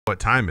what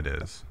time it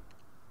is.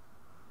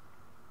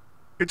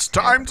 It's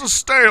time to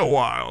stay a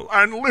while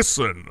and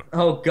listen.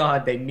 Oh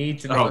God, they need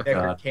to make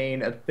Deckard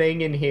Cain a thing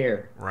in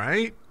here.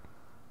 Right?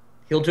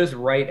 He'll just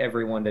write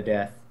everyone to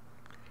death.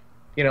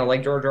 You know,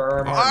 like George R.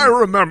 R. I Martin.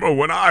 remember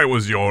when I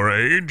was your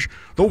age,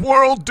 the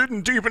world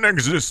didn't even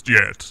exist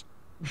yet.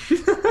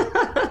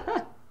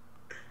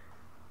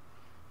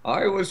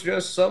 I was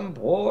just some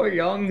poor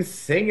young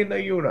thing in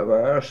the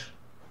universe.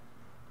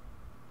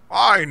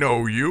 I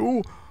know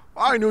you.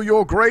 I knew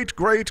your great,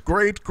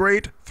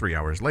 3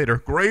 hours later,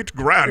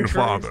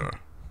 great-grandfather.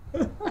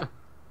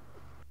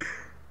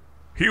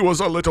 He was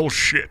a little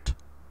shit.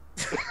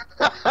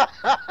 Oh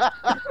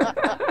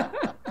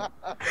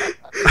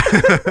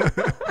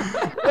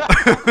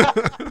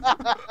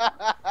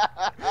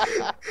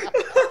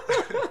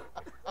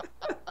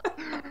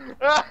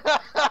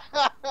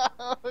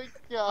my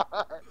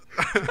God.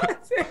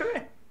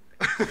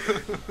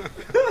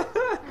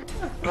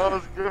 That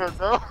was good,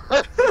 though.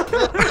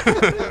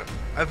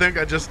 I think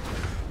I just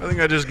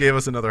gave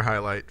us another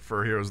highlight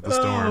for Heroes of the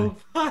Storm.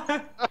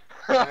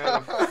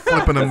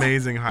 Flip an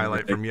amazing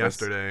highlight from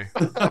yesterday.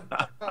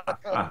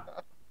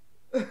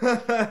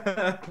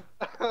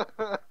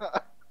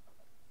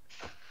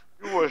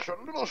 You was a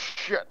little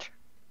shit.